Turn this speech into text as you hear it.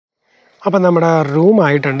അപ്പോൾ നമ്മുടെ റൂം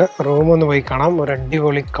ആയിട്ടുണ്ട്. റൂം ഒന്ന് പോയി കാണാം. ഒരു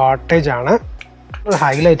അടിപൊളി കോട്ടേജ് ആണ്.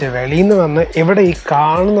 ഹൈലൈറ്റ് വെളിയിൽ നിന്ന് വന്ന് ഇവിടെ ഈ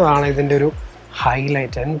കാണുന്നതാണ് ഇതിൻ്റെ ഒരു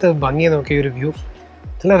ഹൈലൈറ്റ്. എന്ത് ഭംഗിയെ നോക്കിയ ഒരു വ്യൂ,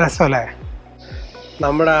 നല്ല രസമല്ലേ?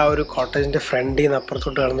 നമ്മുടെ ആ ഒരു കോട്ടേജിൻ്റെ ഫ്രണ്ടിൽ നിന്ന്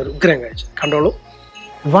അപ്പുറത്തോട്ട് കാണുന്നൊരു ഉഗ്രം കാഴ്ച കണ്ടോളൂ.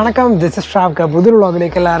 വണക്കം, ദിസ് ഇസ് ട്രാവ്കപ്പ്. പുതിയൊരു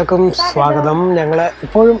വ്ളോഗിലേക്ക് എല്ലാവർക്കും സ്വാഗതം. ഞങ്ങൾ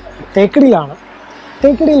ഇപ്പോഴും തേക്കടിയിലാണ്.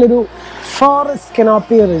 തേക്കടിയിലൊരു ഫോറസ്റ്റ്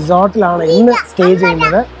കനോപ്പി റിസോർട്ടിലാണ് ഇന്ന് സ്റ്റേ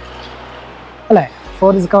ചെയ്യുന്നത് അല്ലേ?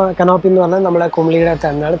 ഫോറസ്റ്റ് കനോപ്പി എന്ന് പറഞ്ഞാൽ നമ്മളെ കുമളിയുടെ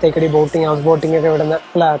തന്നെയാണ്. തേക്കടി ബോട്ടിങ്, ഹൗസ് ബോട്ടിംഗ് ഒക്കെ ഇവിടുന്ന്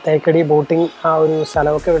അല്ല, തേക്കടി ബോട്ടിങ് ആ ഒരു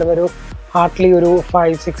സ്ഥലമൊക്കെ ഇവിടുന്ന് ഒരു ഹാർഡ്ലി ഒരു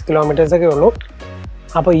 5-6 കിലോമീറ്റേഴ്സൊക്കെ ഉള്ളൂ.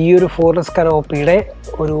 അപ്പോൾ ഈ ഒരു ഫോറസ്റ്റ് കനോപ്പിയുടെ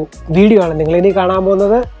ഒരു വീഡിയോ ആണ് നിങ്ങളിനി കാണാൻ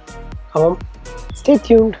പോകുന്നത്. അപ്പം സ്റ്റേ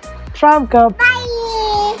ട്യൂൺഡ്. ട്രാവ്കപ്പ്.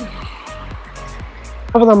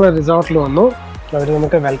 അപ്പോൾ നമ്മൾ റിസോർട്ടിൽ വന്നു. അവർ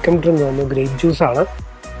നമുക്ക് വെൽക്കം ഡ്രിങ്ക് തന്നു. ഗ്രേപ്പ് ജ്യൂസാണ്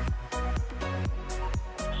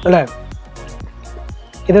അല്ലേ?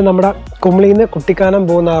 ഇത് നമ്മുടെ കുമളിയിൽ നിന്ന് കുട്ടിക്കാനം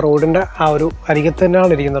പോകുന്ന ആ റോഡിൻ്റെ ആ ഒരു അരികത്ത്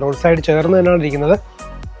തന്നെയാണ് ഇരിക്കുന്നത്. റോഡ് സൈഡ് ചേർന്ന് തന്നെയാണ് ഇരിക്കുന്നത്.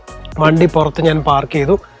 വണ്ടി പുറത്ത് ഞാൻ പാർക്ക്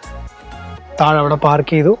ചെയ്തു, താഴെ അവിടെ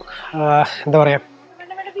പാർക്ക് ചെയ്തു. എന്താ പറയുക,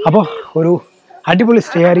 അപ്പോൾ ഒരു അടിപൊളി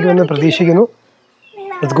സ്റ്റേ ആയിരിക്കുമെന്ന് പ്രതീക്ഷിക്കുന്നു.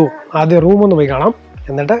 Let's go. ആദ്യം റൂം ഒന്ന് പോയി കാണാം,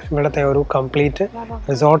 എന്നിട്ട് ഇവിടുത്തെ ഒരു കംപ്ലീറ്റ്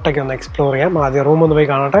റിസോർട്ടൊക്കെ ഒന്ന് എക്സ്പ്ലോർ ചെയ്യാം. ആദ്യം റൂം ഒന്ന് പോയി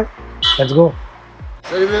കാണട്ടെ. Let's go.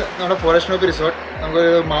 ഇത് നമ്മുടെ ഫോറസ്റ്റ് കനോപ്പി റിസോർട്ട്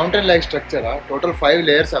നമുക്കൊരു മൗണ്ടൻ ലൈക്ക് സ്ട്രക്ചറാണ്. ടോട്ടൽ 5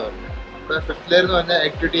 ലെയർസാണ് വരുന്നത്. നമ്മുടെ 5th ലെയർ എന്ന് പറഞ്ഞാൽ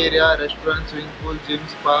activity area, restaurant, swimming pool, gym,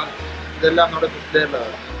 spa, ഇതെല്ലാം നമ്മുടെ 5th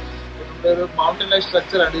ലെയറിലാണ്. നമ്മുടെ ഒരു മൗണ്ടൻ ലൈക്ക്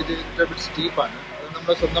സ്ട്രക്ചറാണ്. ഇത് ഇത്ര സ്റ്റീപ്പാണ്. അത്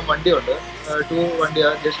നമ്മുടെ സ്വന്തം വണ്ടിയുണ്ട്. 2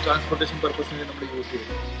 വണ്ടിയാണ് ജസ്റ്റ് ട്രാൻസ്പോർട്ടേഷൻ പർപ്പസിന് നമ്മൾ യൂസ്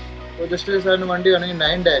ചെയ്യുന്നത്. അപ്പോൾ ജസ്റ്റ് സാറിന് വണ്ടി വേണമെങ്കിൽ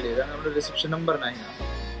 9 ഡയൽ ചെയ്താൽ നമ്മുടെ റിസപ്ഷൻ നമ്പർ 9 ആണ്.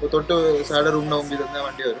 അപ്പോൾ തൊട്ട് സാറുടെ റൂമിന് മുമ്പിൽ തന്നെ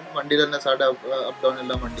വണ്ടി വരും. വണ്ടിയിൽ തന്നെ സാറുടെ അപ്പ് ഡൗൺ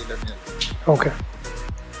എല്ലാം വണ്ടിയിൽ തന്നെയാണ്. ഓക്കെ.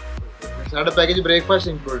 സാറുടെ പാക്കേജ് ബ്രേക്ക്ഫാസ്റ്റ്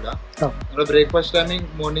ഇൻക്ലൂഡ് ആണ്. നമ്മുടെ breakfast timing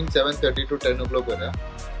morning 7:30 to 10 o'clock വരെ,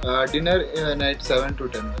 ഡിന്നർ നൈറ്റ് 7 to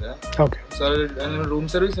 10 വരെ. സാർ റൂം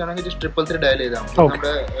സർവീസ് ആണെങ്കിൽ ജസ്റ്റ് 333 ഡയൽ ചെയ്താൽ മതി.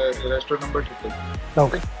 നമ്മുടെ restaurant number 333.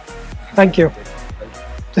 Okay, thank you.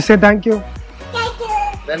 Just say thank you.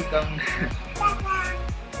 Welcome.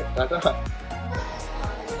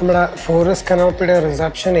 നമ്മുടെ ഫോറസ്റ്റ് കനോപ്പിയുടെ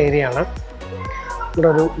റിസപ്ഷൻ ഏരിയ ആണ്. ഇവിടെ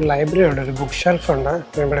ഒരു ലൈബ്രറി ഉണ്ട്, ഒരു ബുക്ക് ഷെൽഫ് ഉണ്ട്,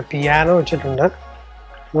 ഇവിടെ പിയാനോ വെച്ചിട്ടുണ്ട്,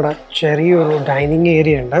 ഇവിടെ ചെറിയൊരു ഡൈനിങ്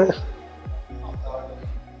ഏരിയ ഉണ്ട്,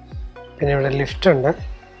 പിന്നെ ഇവിടെ ലിഫ്റ്റ് ഉണ്ട്.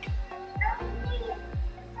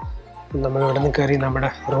 നമ്മളിവിടെ നിന്ന് കയറി നമ്മുടെ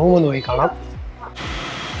റൂം ഒന്ന് പോയി കാണാം.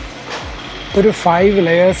 ഒരു 5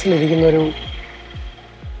 ലെയേഴ്സിലിരിക്കുന്ന ഒരു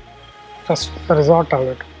റിസോർട്ടാണ്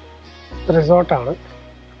കേട്ടോ. റിസോർട്ടാണ്.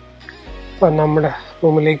 അപ്പം നമ്മുടെ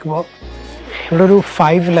റൂമിലേക്ക് പോകാം. ഇവിടെ ഒരു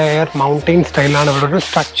 5 ലെയർ മൗണ്ടെയിൻ സ്റ്റൈലാണ് ഇവിടെ ഒരു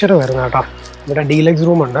സ്ട്രക്ചർ വരുന്നത് കേട്ടോ. ഇവിടെ ഡീലക്സ്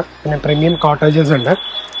റൂമുണ്ട്, പിന്നെ പ്രീമിയം കോട്ടേജസ് ഉണ്ട്.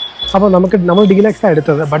 അപ്പോൾ നമ്മൾ ഡീലക്സാണ്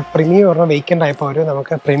എടുത്തത്, ബട്ട് പ്രീമിയം പറഞ്ഞാൽ വേക്കൻ്റ് ആയപ്പോൾ അവർ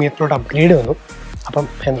നമുക്ക് പ്രീമിയത്തിലോട്ട് അപ്ഗ്രേഡ് വന്നു. അപ്പം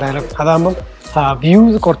എന്തായാലും അതാകുമ്പം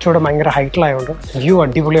വ്യൂസ് കുറച്ചുകൂടെ ഭയങ്കര ഹൈറ്റിലായതുകൊണ്ട് വ്യൂ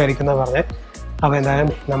അടിപൊളിയായിരിക്കും എന്നാണ് പറഞ്ഞത്. അപ്പോൾ എന്തായാലും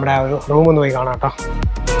നമ്മുടെ ആ ഒരു റൂം ഒന്ന് പോയി കാണാം കേട്ടോ.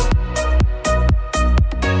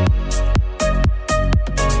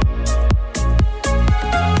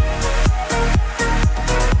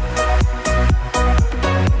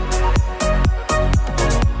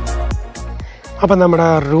 അപ്പം നമ്മുടെ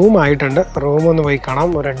റൂം ആയിട്ടുണ്ട്. റൂം ഒന്ന് പോയി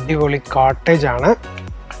കാണാം. ഒരു അടിപൊളി കോട്ടേജ് ആണ്.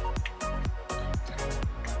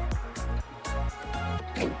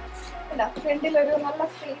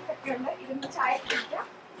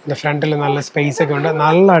 ഫ്രണ്ടിൽ നല്ല സ്പേസ് ഒക്കെ ഉണ്ട്.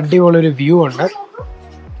 നല്ല അടിപൊളി ഒരു വ്യൂ ഉണ്ട്.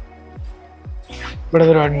 ഇവിടെ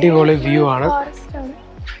ഒരു അടിപൊളി വ്യൂ ആണ്.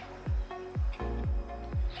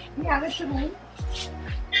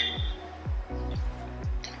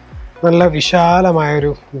 നല്ല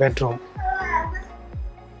വിശാലമായൊരു ബെഡ്റൂം.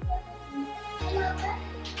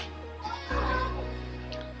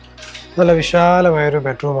 നല്ല വിശാലമായൊരു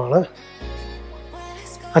ബെഡ്റൂമാണ്.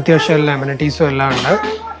 അത്യാവശ്യം എല്ലാ അമ്യൂണിറ്റീസും എല്ലാം ഉണ്ട്.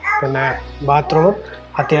 പിന്നെ ബാത്റൂമും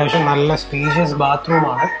അത്യാവശ്യം നല്ല സ്പേഷ്യസ്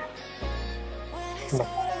ബാത്റൂമാണ്.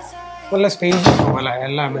 നല്ല സ്പേഷ്യസ് റൂം അല്ലേ?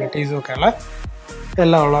 എല്ലാ അമ്യൂണിറ്റീസും ഒക്കെ ഉള്ള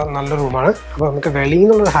എല്ലാം ഉള്ള നല്ല റൂമാണ്. അപ്പോൾ നമുക്ക് വെളിയിൽ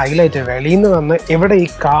നിന്നുള്ളൊരു ഹൈലൈറ്റ്, വെളിയിൽ നിന്ന് വന്ന് ഇവിടെ ഈ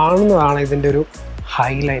കാണുന്നതാണ് ഇതിൻ്റെ ഒരു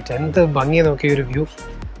ഹൈലൈറ്റ്. എന്ത് ഭംഗിയെ നോക്കിയ ഒരു വ്യൂ,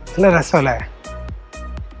 നല്ല രസമല്ലേ?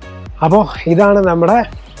 അപ്പോൾ ഇതാണ് നമ്മുടെ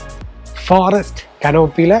ഫോറസ്റ്റ്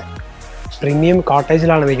കനോപ്പിയിലെ പ്രീമിയം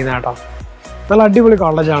കോട്ടേജിലാണ് നിൽക്കുന്നത് കേട്ടോ. നല്ല അടിപൊളി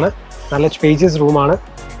കോട്ടേജാണ്. നല്ല സ്പേഷ്യസ് റൂമാണ്.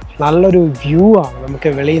 നല്ലൊരു വ്യൂ ആണ്. നമുക്ക്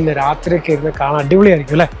വെളിയിൽ നിന്ന് രാത്രിയൊക്കെ ഇരുന്ന് കാണാൻ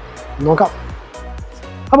അടിപൊളിയായിരിക്കും അല്ലേ? നോക്കാം.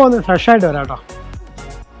 അപ്പോൾ ഒന്ന് ഫ്രഷ് ആയിട്ട് വരാം കേട്ടോ.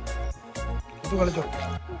 കളിച്ചോ.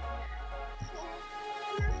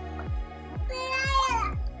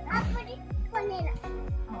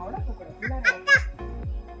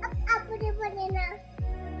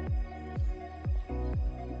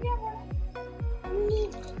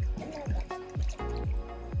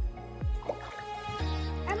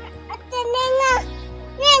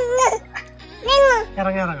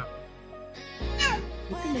 ഇറങ്ങാം.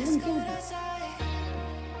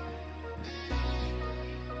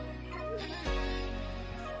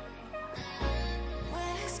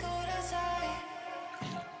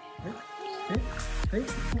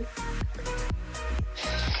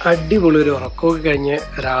 അടിപൊളി ഒരു ഉറക്കമൊക്കെ കഴിഞ്ഞ്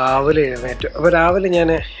രാവിലെ എഴുന്നേറ്റു. അപ്പോൾ രാവിലെ ഞാൻ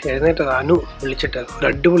എഴുന്നേറ്റത് അനു വിളിച്ചിട്ട് ഒരു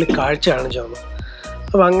അടിപൊളി കാഴ്ച കാണിച്ചു തന്നു.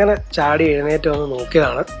 അപ്പോൾ അങ്ങനെ ചാടി എഴുന്നേറ്റ് വന്ന്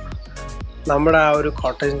നോക്കിയതാണ് നമ്മുടെ ആ ഒരു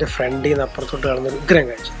കോട്ടേജിൻ്റെ ഫ്രണ്ടിൽ നിന്ന് അപ്പുറത്തോട്ട് കാണുന്ന ഉഗ്രം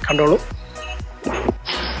കാഴ്ച. കണ്ടോളൂ,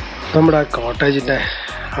 നമ്മുടെ ആ കോട്ടേജിൻ്റെ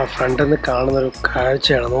ആ ഫ്രണ്ടിൽ നിന്ന് കാണുന്നൊരു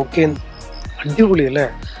കാഴ്ചയാണ്. നോക്കി, അടിപൊളി അല്ലേ,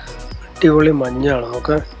 അടിപൊളി മഞ്ഞാണ്.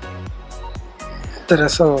 നമുക്ക് എത്ര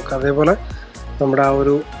രസം നോക്കാം. അതേപോലെ നമ്മുടെ ആ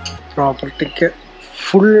ഒരു പ്രോപ്പർട്ടിക്ക്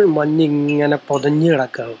ഫുൾ മഞ്ഞ് ഇങ്ങനെ പൊതഞ്ഞ്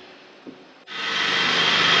കിടക്കുകയാണ്.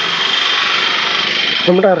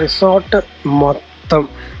 നമ്മുടെ റിസോർട്ട് മൊത്തം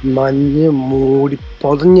മഞ്ഞ് മൂടി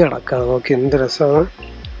പൊതഞ്ഞ് കിടക്കുകയാണ്. നോക്കി എന്ത് രസമാണ്.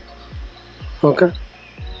 ഓക്കെ,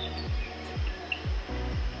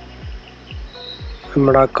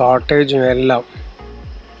 നമ്മുടെ കോട്ടേജും എല്ലാം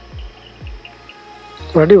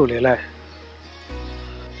അടിപൊളി അല്ലേ.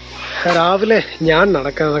 രാവിലെ ഞാൻ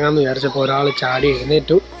നടക്കാന്ന് വിചാരിച്ചപ്പോൾ ഒരാൾ ചാടി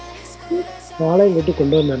എഴുന്നേറ്റു. ആളെയും കൂട്ടി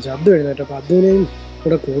കൊണ്ടുവന്ന് വിചാരിച്ചു. അത് എഴുന്നേറ്റു. അപ്പോൾ അതിനെയും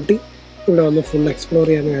ഇവിടെ കൂട്ടി ഇവിടെ വന്ന് ഫുൾ എക്സ്പ്ലോർ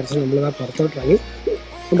ചെയ്യാമെന്ന് വിചാരിച്ചു നമ്മളിതാ പുറത്തോട്ടിറങ്ങി.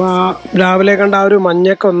 അപ്പോൾ ആ രാവിലെ കണ്ട ആ ഒരു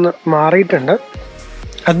മഞ്ഞൊക്കെ ഒന്ന് മാറിയിട്ടുണ്ട്.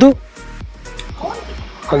 എന്തോ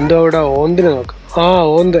അവിടെ ഓന്തിന് നോക്കാം. ആ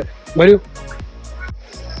ഓന്ത് വരൂ.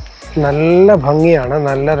 നല്ല ഭംഗിയാണ്,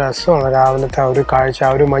 നല്ല രസമാണ് രാവിലത്തെ ആ ഒരു കാഴ്ച.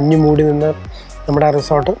 ആ ഒരു മഞ്ഞ് മൂടി നിന്ന് നമ്മുടെ ആ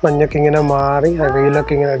റിസോർട്ട് മഞ്ഞൊക്കെ ഇങ്ങനെ മാറി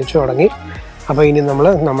വെയിലൊക്കെ ഇങ്ങനെ അടിച്ചു തുടങ്ങി. അപ്പോൾ ഇനി നമ്മൾ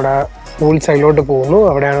നമ്മുടെ പൂൾ സൈഡിലോട്ട് പോകുന്നു.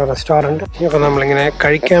 അവിടെയാണ് റെസ്റ്റോറൻറ്റ്. അപ്പോൾ നമ്മളിങ്ങനെ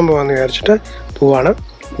കഴിക്കാൻ പോകാമെന്ന് വിചാരിച്ചിട്ട് പോവാണ്.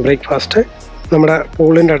 ബ്രേക്ക്ഫാസ്റ്റ് നമ്മുടെ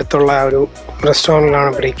പൂളിൻ്റെ അടുത്തുള്ള ആ ഒരു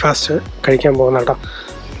റെസ്റ്റോറൻറ്റിലാണ് ബ്രേക്ക്ഫാസ്റ്റ് കഴിക്കാൻ പോകുന്നത് കേട്ടോ.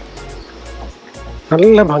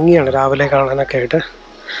 നല്ല ഭംഗിയാണ് രാവിലെ കാണാനൊക്കെ ആയിട്ട്.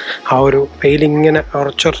 ആ ഒരു വെയിലിങ്ങനെ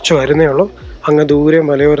ഉറച്ചുറച്ച് വരുന്നേ ഉള്ളൂ. അങ്ങ് ദൂരെ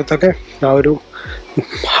മലയോരത്തൊക്കെ ആ ഒരു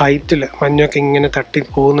ഹൈറ്റിൽ മഞ്ഞൊക്കെ ഇങ്ങനെ തട്ടി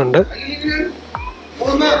പോകുന്നുണ്ട്.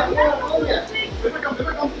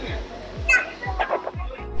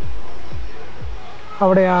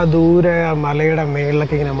 അവിടെ ആ ദൂരെ മലയുടെ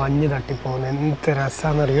മേളിലൊക്കെ ഇങ്ങനെ മഞ്ഞ് തട്ടിപ്പോകുന്നു. എന്ത്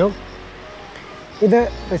രസമാണെന്നറിയോ. ഇത്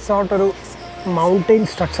റിസോർട്ട് ഒരു മൗണ്ടെയിൻ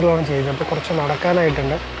സ്ട്രക്ചറിലാണ് ചെയ്തത്. അപ്പോൾ കുറച്ച്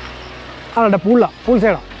നടക്കാനായിട്ടുണ്ട്. അവിടെ പൂൾ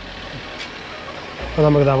സൈഡാണ്. അപ്പോൾ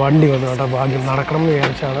നമുക്കിതാ വണ്ടി വന്നു കേട്ടോ. ഭാഗ്യം നടക്കണം എന്ന്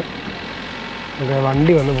വിചാരിച്ചാണ് നമുക്ക്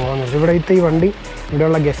വണ്ടി വന്ന് പോകാമെന്ന് വെച്ചാൽ. ഇവിടുത്തെ ഈ വണ്ടി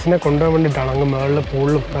ഇവിടെയുള്ള ഗസ്റ്റിനെ കൊണ്ടുപോകാൻ വേണ്ടിയിട്ടാണ്. അങ്ങ് മുകളിൽ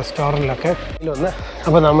പൂളിലും റെസ്റ്റോറൻറ്റിലൊക്കെ വന്ന്.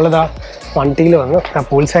 അപ്പോൾ നമ്മളിതാ വണ്ടിയിൽ വന്ന് ആ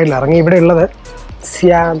പൂൾ സൈഡിൽ ഇറങ്ങി. ഇവിടെ ഉള്ളത്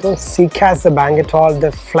Thekkady banquet hall, the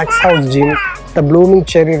flex house gym, the blooming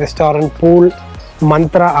cherry restaurant, pool,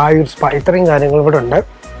 mantra ayur spa, ഇത്രയും കാര്യങ്ങൾ ഇവിടെ ഉണ്ട്.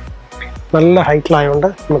 നല്ല ഹൈറ്റിലായതുകൊണ്ട്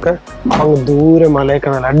നമുക്ക് അങ്ങ് ദൂരെ മലയൊക്കെ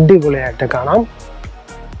നല്ല അടിപൊളിയായിട്ട് കാണാം.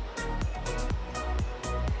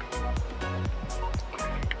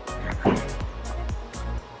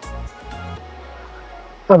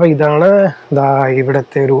 അപ്പോൾ ഇതാണ്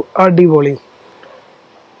ഇവിടുത്തെ ഒരു അടിപൊളി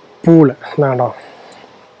പൂള്. എന്നാണോ,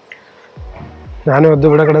 ഞാനും അത്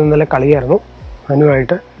ഇവിടെ കിടന്ന് ഇന്നലെ കളിയായിരുന്നു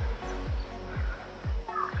അനുവായിട്ട്.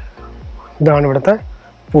 ഇതാണ് ഇവിടുത്തെ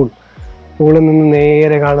പൂളിൽ നിന്ന്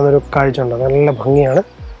നേരെ കാണുന്നൊരു കാഴ്ച ഉണ്ട്. നല്ല ഭംഗിയാണ്,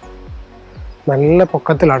 നല്ല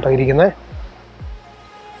പൊക്കത്തിലാട്ടോ ഇരിക്കുന്നത്.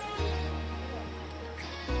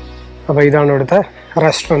 അപ്പോൾ ഇതാണ് ഇവിടുത്തെ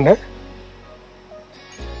റെസ്റ്റോറൻറ്റ്.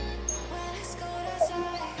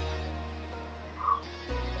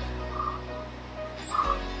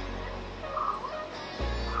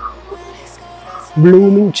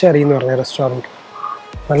 ബ്ലൂമിങ് ചെറി എന്ന് പറഞ്ഞ റെസ്റ്റോറൻറ്റ്.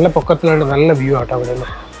 നല്ല പൊക്കത്തിലുണ്ട്, നല്ല വ്യൂ ആട്ടോ അവിടെ നിന്ന്.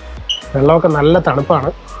 വെള്ളമൊക്കെ നല്ല തണുപ്പാണ്.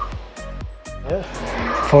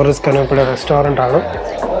 ഫോറസ്റ്റ് കനോപ്പിയുടെ റെസ്റ്റോറൻ്റ് ആണ്.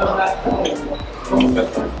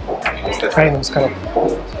 ഹായ്, നമസ്കാരം.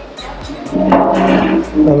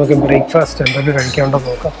 നമുക്ക് ബ്രേക്ക്ഫാസ്റ്റ് എന്തൊക്കെ കഴിക്കാനുണ്ടോ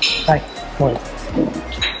നോക്കാം. Hi, morning.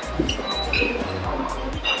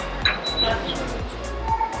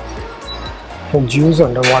 ജ്യൂസ്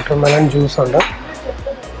ഉണ്ട്, വാട്ടർമെലൺ ജ്യൂസ് ഉണ്ട്,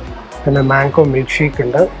 പിന്നെ മാംഗോ മിൽക്ക് ഷേക്ക്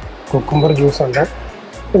ഉണ്ട്, കുക്കുംബർ ജ്യൂസ് ഉണ്ട്,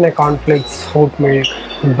 പിന്നെ കോൺഫ്ലേക്സ്, ഓട്ട് milk,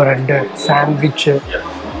 bread, sandwich,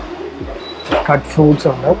 cut fruits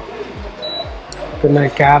ഉണ്ട്, പിന്നെ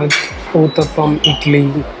ക്യാരറ്റ്, ഊത്തപ്പം, ഇഡ്ഡലി,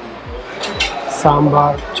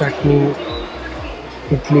 സാമ്പാർ, ചട്നി,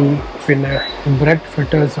 ഇഡ്ഡലി, പിന്നെ ബ്രെഡ്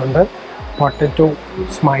ഫ്രിറ്റേഴ്സ് ഉണ്ട്, പൊട്ടറ്റോ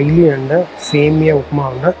സ്മൈലി ഉണ്ട്, സേമിയ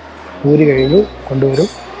ഉപ്മാവുണ്ട്, ഊരി കഴിഞ്ഞു കൊണ്ടുവരും,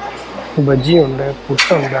 ബജിയുണ്ട്,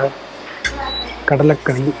 പുട്ടുണ്ട്,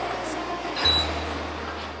 കടലക്കറി,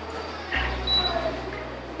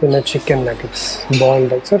 പിന്നെ ചിക്കൻ നഗറ്റ്സ്,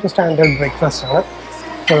 ബോയിൽഡ് എഗ്സ്. ഒരു സ്റ്റാൻഡേർഡ് ബ്രേക്ക്ഫാസ്റ്റ് ആണ്.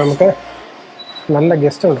 അപ്പോൾ നമുക്ക് നല്ല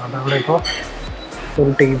ഗസ്റ്റ് ഉണ്ട് കേട്ടോ അവിടെ. ഇപ്പോൾ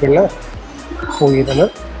ഒരു ടേബിളിൽ പോയിരുന്ന്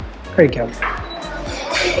കഴിക്കാം.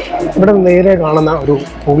 ഇവിടെ നേരെ കാണുന്ന ഒരു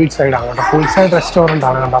പൂൾ സൈഡാണ് കേട്ടോ. പൂൾ സൈഡ് റെസ്റ്റോറൻ്റ്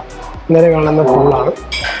ആണ് കേട്ടോ. നേരെ കാണുന്ന പൂളാണ്.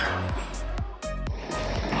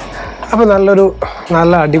 അപ്പോൾ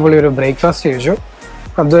നല്ല അടിപൊളി ഒരു ബ്രേക്ക്ഫാസ്റ്റ് കഴിച്ചു.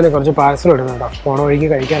 അതുതന്നെ കുറച്ച് പാഴ്സൽ എടുക്കുന്നു കേട്ടോ, പോണ വഴിക്ക്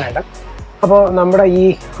കഴിക്കാനായിട്ട്. അപ്പോൾ നമ്മുടെ ഈ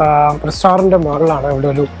റെസ്റ്റോറൻറ്റിൻ്റെ മുകളിലാണ് ഇവിടെ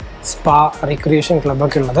ഒരു സ്പാ റിക്രിയേഷൻ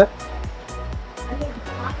ക്ലബ്ബൊക്കെ ഉള്ളത്.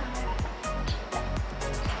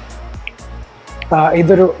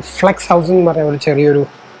 ഇതൊരു ഫ്ലെക്സ് ഹൗസ് എന്ന് പറഞ്ഞ ഒരു ചെറിയൊരു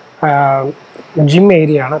ജിം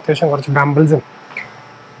ഏരിയ ആണ്. അത്യാവശ്യം കുറച്ച് ഡംബിൾസും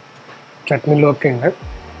ട്രെഡ്മില്ലും ഒക്കെ ഉണ്ട്.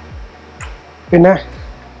 പിന്നെ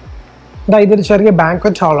ഇതൊരു ചെറിയ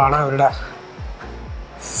ബാങ്ക്വറ്റ് ഹാളാണ്. അവരുടെ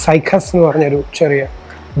സൈക്കസ് എന്ന് പറഞ്ഞൊരു ചെറിയ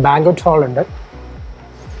ബാങ്ക്വറ്റ് ഹാൾ ഉണ്ട്.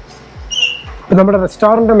 നമ്മുടെ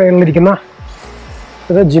റെസ്റ്റോറൻറ്റ് മേളിലിരിക്കുന്ന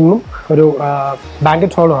ഇത് ജിമ്മും ഒരു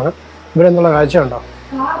ബാങ്ക്വറ്റ് ഹാളുമാണ്. ഇവിടെ എന്നുള്ള കാഴ്ച ഉണ്ടോ?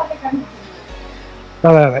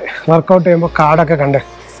 അതെ, വർക്കൗട്ട് ചെയ്യുമ്പോൾ കാർഡൊക്കെ കണ്ട്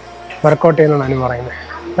വർക്കൗട്ട് ചെയ്യുന്നതാണ് പറയുന്നത്.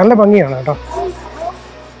 നല്ല ഭംഗിയാണ് കേട്ടോ.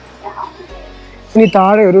 ഇനി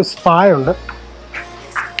താഴെ ഒരു സ്പാ ഉണ്ട്.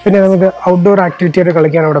 പിന്നെ നമുക്ക് ഔട്ട്ഡോർ ആക്ടിവിറ്റിയായിട്ട്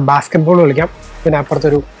കളിക്കാൻ അവിടെ ബാസ്കറ്റ് ബോൾ കളിക്കാം. പിന്നെ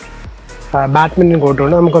അപ്പുറത്തൊരു ബാഡ്മിൻ്റൺ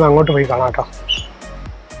കോർട്ടുണ്ട്. നമുക്കൊന്ന് അങ്ങോട്ട് പോയി കാണാം കേട്ടോ.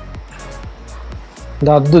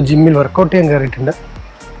 അത് ജിമ്മിൽ വർക്കൗട്ട് ചെയ്യാൻ കയറിയിട്ടുണ്ട്.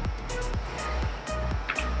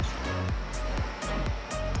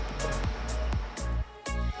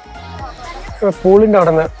 പൂളിൻ്റെ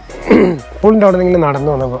അവിടെ നിന്ന് ഇങ്ങനെ നടന്നു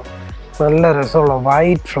വന്നപ്പോൾ നല്ല രസമുള്ള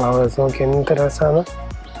വൈറ്റ് ഫ്ലവേഴ്സ്. നോക്കി എന്ത് രസമാണ്,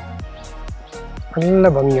 നല്ല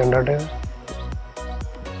ഭംഗിയുണ്ട് കേട്ടോ.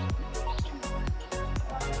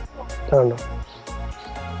 കണ്ടോ,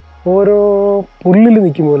 ഓരോ പുല്ലിൽ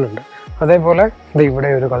നിൽക്കും പോലുണ്ട്. അതേപോലെ ഇവിടെ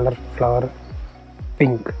ഒരു കളർ ഫ്ലവർ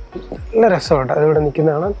പിങ്ക്, നല്ല രസമുണ്ട്. അതിവിടെ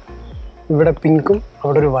നിൽക്കുന്നതാണ്. ഇവിടെ പിങ്കും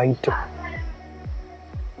അവിടെ ഒരു വൈറ്റും.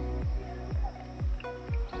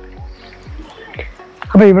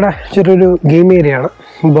 അപ്പോൾ ഇവിടെ ചെറിയൊരു ഗെയിം ഏരിയ ആണ്.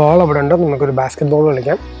 ബോൾ അവിടെ ഉണ്ട്, നമുക്കൊരു ബാസ്കറ്റ് ബോൾ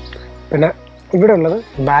കളിക്കാം. പിന്നെ ഇവിടെ ഉള്ളത്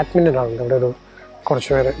ബാഡ്മിൻ്റൺ ആണ്. ഇവിടെ കുറച്ച്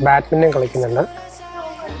പേര് ബാഡ്മിൻ്റൺ കളിക്കുന്നുണ്ട്.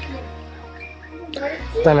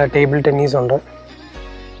 നല്ല ടേബിൾ ടെന്നീസ് ഉണ്ട്,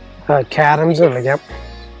 ക്യാരംസ് കളിക്കാം,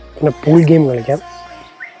 പിന്നെ പൂൾ ഗെയിം കളിക്കാം.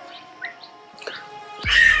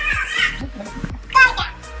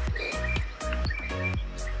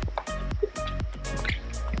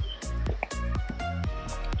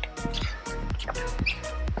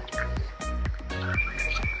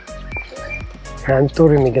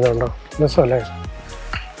 ഹാൻഡ്തൂറി നിൽക്കുന്നുണ്ടോ? രസമല്ലേ?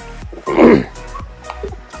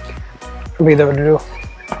 അപ്പോൾ ഇതവിടെ ഒരു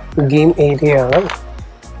ഗെയിം ഏരിയ ആണ്.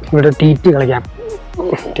 ഇവിടെ TT കളിക്കാം,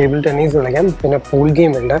 ടേബിൾ ടെന്നീസ് കളിക്കാം, പിന്നെ പൂൾ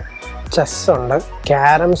ഗെയിം ഉണ്ട്, ചെസ് ഉണ്ട്,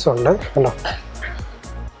 ക്യാരംസ് ഉണ്ട് കണ്ടോ.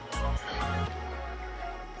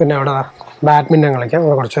 പിന്നെ അവിടെ ബാഡ്മിൻ്റൺ കളിക്കാം.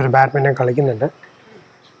 അവിടെ കുറച്ചൊരു ബാഡ്മിൻ്റൺ കളിക്കുന്നുണ്ട്.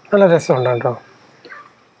 നല്ല രസമുണ്ട് കേട്ടോ.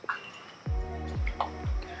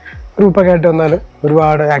 ഗ്രൂപ്പൊക്കെ ആയിട്ട് വന്നാൽ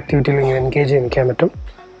ഒരുപാട് ആക്ടിവിറ്റിയിൽ ഇങ്ങനെ എൻഗേജ് ചെയ്ത് നിൽക്കാൻ പറ്റും.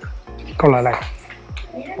 കൊള്ളാം അല്ലേ?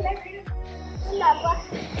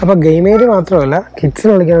 അപ്പോൾ ഗെയിം ഏരിയ മാത്രമല്ല,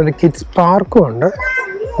 കിഡ്സിന് കളിക്കാൻ ഒരു കിഡ്സ് പാർക്കും ഉണ്ട്.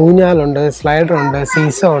 ഊഞ്ഞാലുണ്ട്, സ്ലൈഡറുണ്ട്,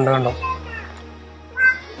 സീസോ ഉണ്ട് കണ്ടോ.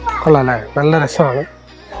 കൊള്ളാം അല്ലേ? നല്ല രസമാണ്.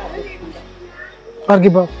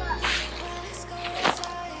 പാർക്കിപ്പോൾ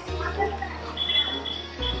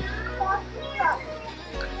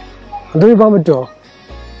അതും പോകാൻ പറ്റുമോ?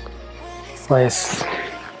 യെസ്,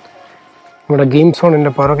 നമ്മുടെ ഗെയിം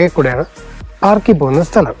സോണിൻ്റെ പുറകെ കൂടെയാണ് പാർക്കിൽ പോകുന്ന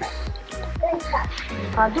സ്ഥലം.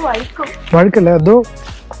 വഴുക്കല്ലേ അതോ?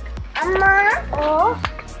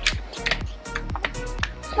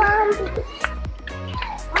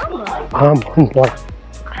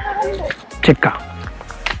 ചിക്ക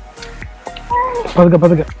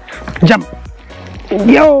പതുക്കെ ജംപ്.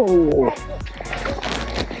 യോ,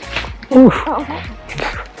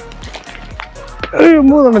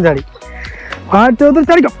 മൂന്നെണ്ണം ചാടി. ആറ്റോത്ത്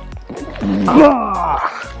ചാടിക്കോ.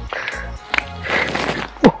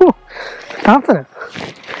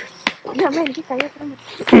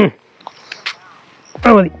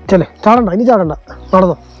 മതി, ചെല്ലേ, ചാടണ്ട, ഇനി ചാടണ്ട,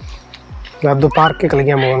 നടന്നോ. അത് പാർക്കിൽ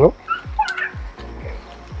കളിക്കാൻ പോകുന്നു.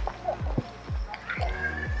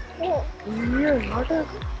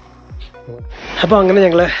 അപ്പോൾ അങ്ങനെ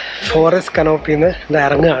ഞങ്ങൾ ഫോറസ്റ്റ് കനോപ്പിന്ന്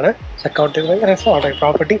ഇറങ്ങുകയാണ്. ചെക്കൗട്ട് ചെയ്ത് ഭയങ്കര രസമാണ്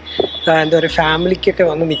പ്രോപ്പർട്ടി. എന്താ പറയുക, ഫാമിലിക്കൊക്കെ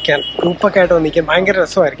വന്ന് നിൽക്കാൻ, ഗ്രൂപ്പൊക്കെ ആയിട്ട് വന്ന് നിൽക്കാൻ ഭയങ്കര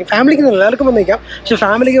രസമായിരിക്കും. ഫാമിലിക്ക് എല്ലാവർക്കും വന്ന് നിൽക്കാം, പക്ഷേ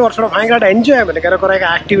ഫാമിലിക്ക് കുറച്ചുകൂടെ ഭയങ്കരമായിട്ട് എൻജോയ് ചെയ്യാൻ പറ്റും. കാരണം കുറേ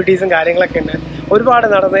ആക്ടിവിറ്റീസും കാര്യങ്ങളൊക്കെ ഉണ്ട്, ഒരുപാട്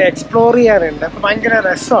നടന്ന് എക്സ്പ്ലോർ ചെയ്യാനുണ്ട്. അപ്പോൾ ഭയങ്കര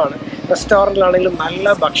രസമാണ്. റെസ്റ്റോറൻറ്റിലാണെങ്കിലും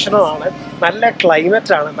നല്ല ഭക്ഷണമാണ്, നല്ല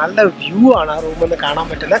ക്ലൈമറ്റാണ്, നല്ല വ്യൂ ആണ് ആ റൂമിൽ നിന്ന് കാണാൻ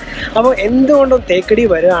പറ്റുന്നത്. അപ്പോൾ എന്തുകൊണ്ടും തേക്കടി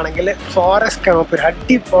വരികയാണെങ്കിൽ ഫോറസ്റ്റ് കനോപ്പി ഒരു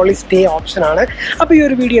അടിപൊളി സ്റ്റേ ഓപ്ഷനാണ്. അപ്പോൾ ഈ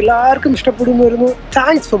ഒരു വീഡിയോ എല്ലാവർക്കും ഇഷ്ടപ്പെടുന്നു വരുന്നു.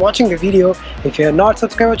 Thanks for watching the video. If you are not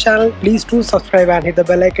subscribed to our channel, please do subscribe and hit the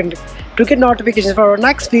bell icon to get notifications for our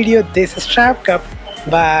next video. This is Travcup.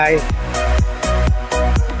 Bye.